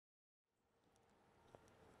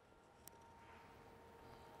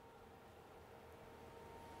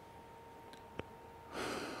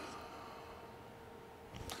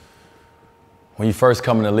When you first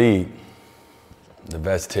come in the league, the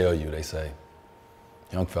vets tell you, they say,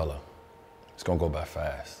 young fella, it's gonna go by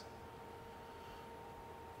fast.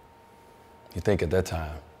 You think at that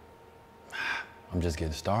time, I'm just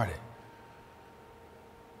getting started.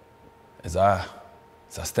 As I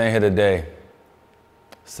stand here today,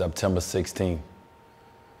 September 16th,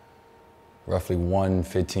 roughly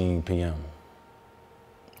 1:15 p.m.,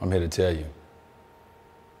 I'm here to tell you,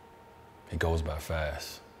 it goes by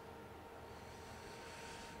fast.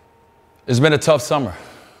 It's been a tough summer.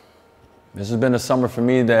 This has been a summer for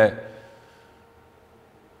me that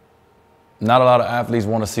not a lot of athletes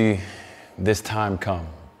want to see this time come,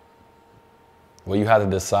 where you have to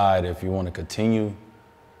decide if you want to continue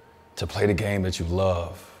to play the game that you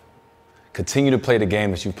love, continue to play the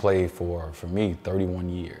game that you played for me, 31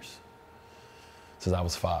 years, since I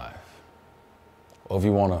was 5. Or if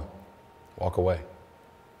you want to walk away,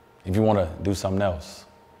 if you want to do something else,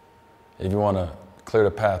 if you want to clear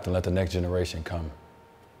the path and let the next generation come.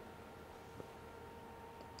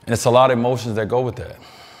 And it's a lot of emotions that go with that.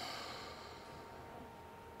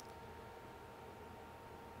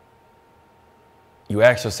 You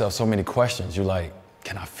ask yourself so many questions. You're like,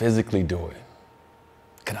 can I physically do it?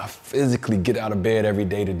 Can I physically get out of bed every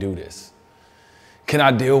day to do this? Can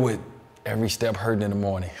I deal with every step hurting in the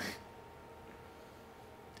morning?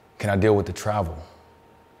 Can I deal with the travel?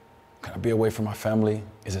 Can I be away from my family?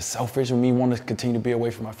 Is it selfish of me wanting to continue to be away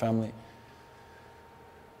from my family?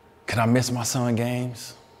 Can I miss my son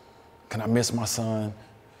games? Can I miss my son?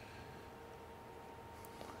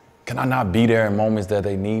 Can I not be there in moments that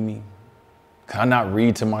they need me? Can I not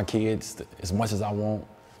read to my kids as much as I want?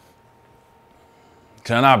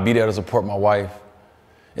 Can I not be there to support my wife?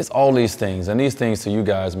 It's all these things, and these things to you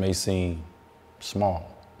guys may seem small,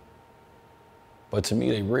 but to me,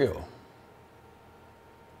 they real.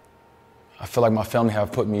 I feel like my family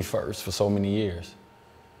have put me first for so many years,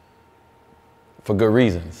 for good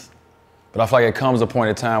reasons. But I feel like it comes a point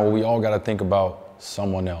in time where we all got to think about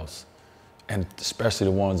someone else, and especially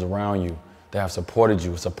the ones around you that have supported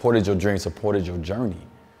you, supported your dreams, supported your journey,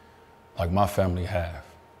 like my family have.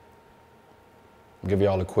 I'll give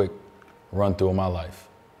y'all a quick run through of my life.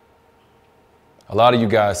 A lot of you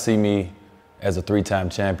guys see me as a 3-time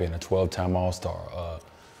champion, a 12-time All-Star,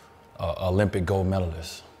 Olympic gold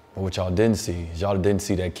medalist. But what y'all didn't see is y'all didn't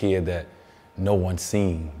see that kid that no one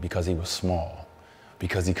seen because he was small,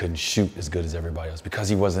 because he couldn't shoot as good as everybody else, because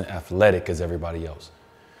he wasn't athletic as everybody else,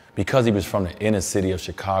 because he was from the inner city of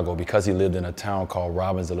Chicago, because he lived in a town called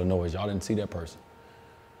Robbins, Illinois. Y'all didn't see that person.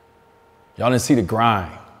 Y'all didn't see the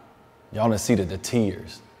grind. Y'all didn't see the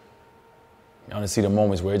tears. Y'all didn't see the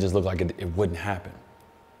moments where it just looked like it wouldn't happen.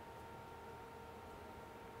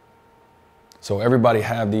 So everybody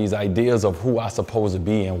have these ideas of who I supposed to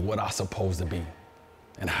be and what I supposed to be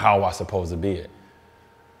and how I supposed to be it.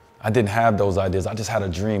 I didn't have those ideas. I just had a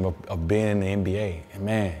dream of being in the NBA. And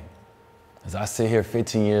man, as I sit here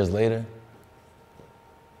 15 years later,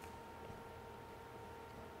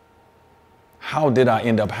 how did I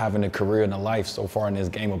end up having a career and a life so far in this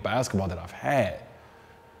game of basketball that I've had?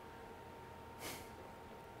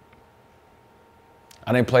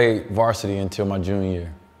 I didn't play varsity until my junior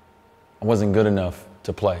year. I wasn't good enough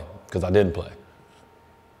to play because I didn't play.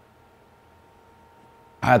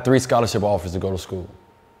 I had 3 scholarship offers to go to school.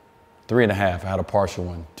 3.5, I had a partial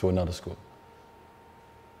one to another school.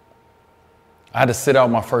 I had to sit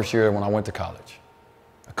out my first year when I went to college.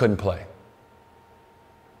 I couldn't play.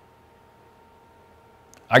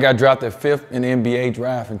 I got drafted 5th in the NBA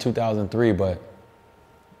draft in 2003, but it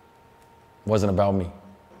wasn't about me.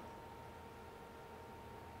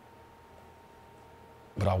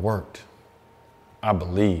 But I worked. I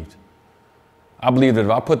believed. I believed that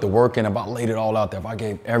if I put the work in, if I laid it all out there, if I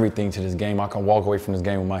gave everything to this game, I can walk away from this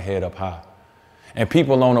game with my head up high. And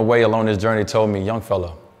people along the way, along this journey told me, young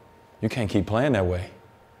fella, you can't keep playing that way.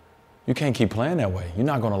 You can't keep playing that way. You're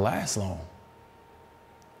not going to last long.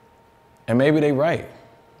 And maybe they right.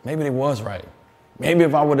 Maybe they was right. Maybe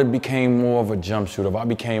if I would have became more of a jump shooter, if I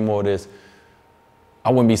became more of this,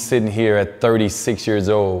 I wouldn't be sitting here at 36 years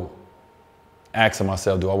old asking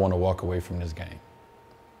myself, do I want to walk away from this game?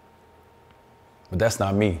 But that's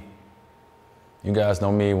not me. You guys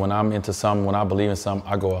know me. When I'm into something, when I believe in something,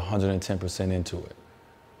 I go 110% into it.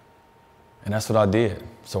 And that's what I did.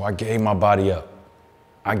 So I gave my body up.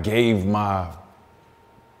 I gave my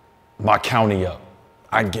county up.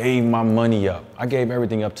 I gave my money up. I gave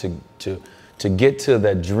everything up to get to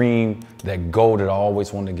that dream, that goal that I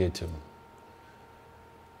always wanted to get to.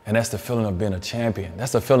 And that's the feeling of being a champion.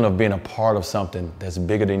 That's the feeling of being a part of something that's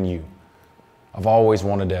bigger than you. I've always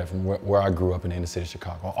wanted that from where I grew up in the inner city of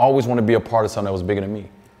Chicago. I always wanted to be a part of something that was bigger than me.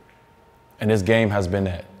 And this game has been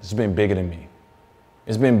that. It's been bigger than me.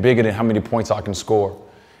 It's been bigger than how many points I can score.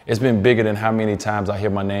 It's been bigger than how many times I hear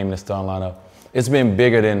my name in the starting lineup. It's been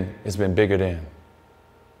bigger than.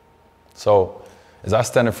 So as I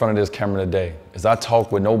stand in front of this camera today, as I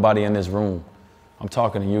talk with nobody in this room, I'm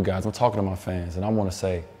talking to you guys, I'm talking to my fans, and I want to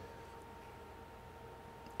say,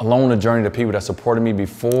 along the journey, the people that supported me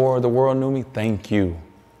before the world knew me, thank you.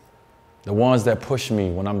 The ones that push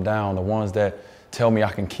me when I'm down, the ones that tell me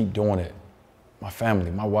I can keep doing it. My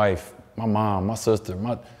family, my wife, my mom, my sister,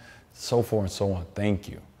 so forth and so on, thank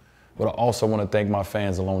you. But I also want to thank my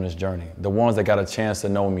fans along this journey, the ones that got a chance to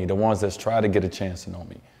know me, the ones that's tried to get a chance to know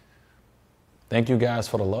me. Thank you guys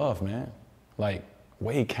for the love, man. Like,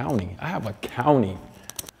 Wade County, I have a county.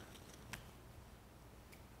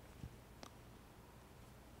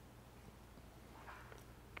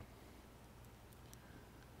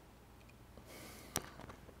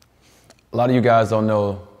 A lot of you guys don't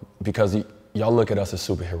know because y'all look at us as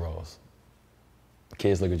superheroes.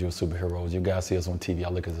 Kids look at you as superheroes. You guys see us on TV,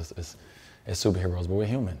 y'all look at us as superheroes, but we're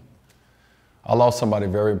human. I lost somebody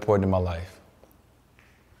very important in my life.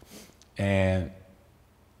 And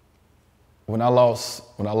when I lost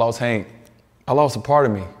Hank, I lost a part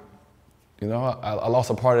of me. You know, I lost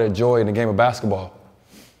a part of that joy in the game of basketball.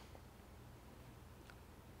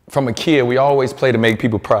 From a kid, we always play to make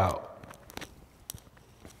people proud.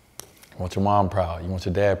 You want your mom proud. You want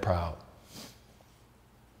your dad proud.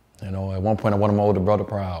 You know, at one point, I wanted my older brother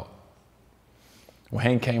proud. When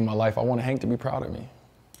Hank came in my life, I wanted Hank to be proud of me.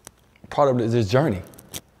 Part of this journey.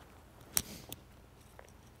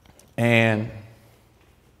 And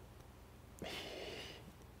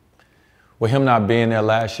with him not being there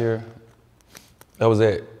last year, that was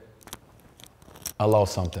it. I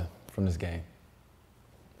lost something from this game.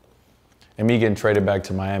 And me getting traded back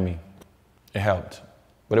to Miami, it helped.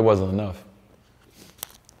 But it wasn't enough.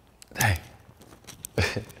 Dang.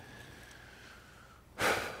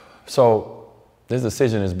 So this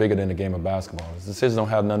decision is bigger than the game of basketball. This decision don't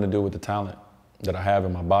have nothing to do with the talent that I have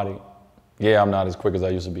in my body. Yeah, I'm not as quick as I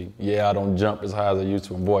used to be. Yeah, I don't jump as high as I used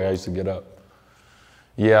to. And boy, I used to get up.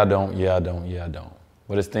 Yeah, I don't.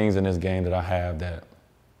 But it's things in this game that I have that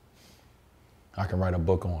I can write a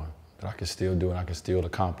book on, that I can still do and I can still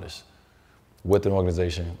accomplish with an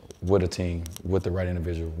organization, with a team, with the right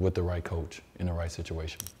individual, with the right coach, in the right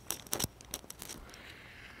situation.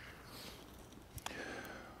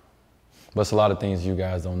 But it's a lot of things you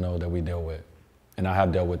guys don't know that we deal with. And I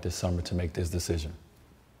have dealt with this summer to make this decision.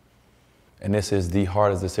 And this is the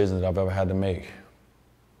hardest decision that I've ever had to make.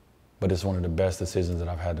 But it's one of the best decisions that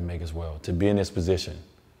I've had to make as well. To be in this position.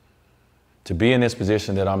 To be in this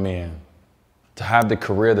position that I'm in. To have the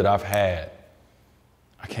career that I've had.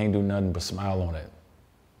 I can't do nothing but smile on it.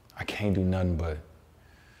 I can't do nothing but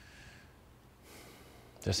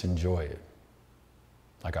just enjoy it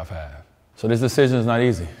like I've had. So this decision is not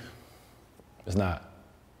easy. It's not.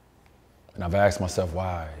 And I've asked myself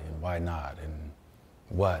why and why not and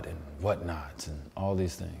what not and all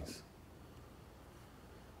these things.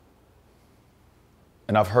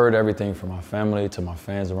 And I've heard everything from my family to my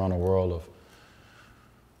fans around the world of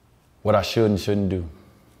what I should and shouldn't do.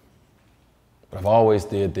 But I've always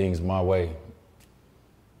did things my way.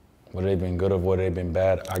 Whether they've been good or whether they've been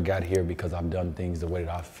bad, I got here because I've done things the way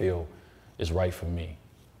that I feel is right for me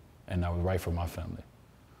and that was right for my family.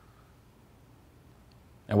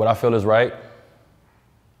 And what I feel is right,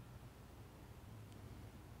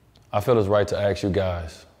 I feel it's right to ask you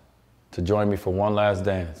guys to join me for one last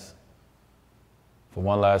dance, for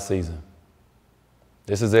one last season.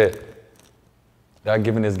 This is it. I've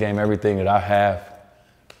given this game everything that I have,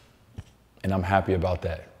 and I'm happy about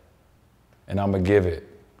that. And I'm gonna give it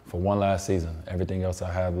for one last season, everything else I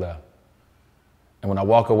have left. And when I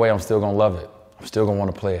walk away, I'm still gonna love it. I'm still gonna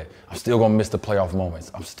wanna play it. I'm still gonna miss the playoff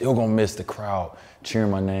moments. I'm still gonna miss the crowd cheering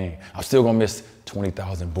my name. I'm still gonna miss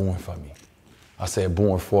 20,000 booing for me. I said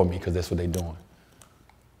booing for me because that's what they're doing.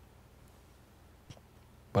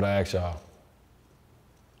 But I ask y'all,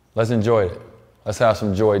 let's enjoy it. Let's have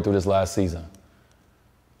some joy through this last season.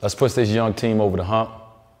 Let's push this young team over the hump.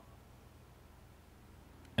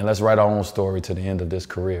 And let's write our own story to the end of this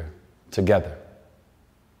career together.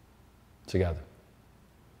 Together.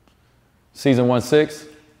 Season 1-6,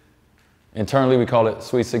 internally we call it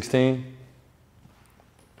Sweet 16.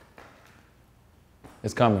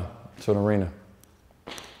 It's coming to an arena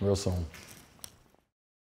real soon.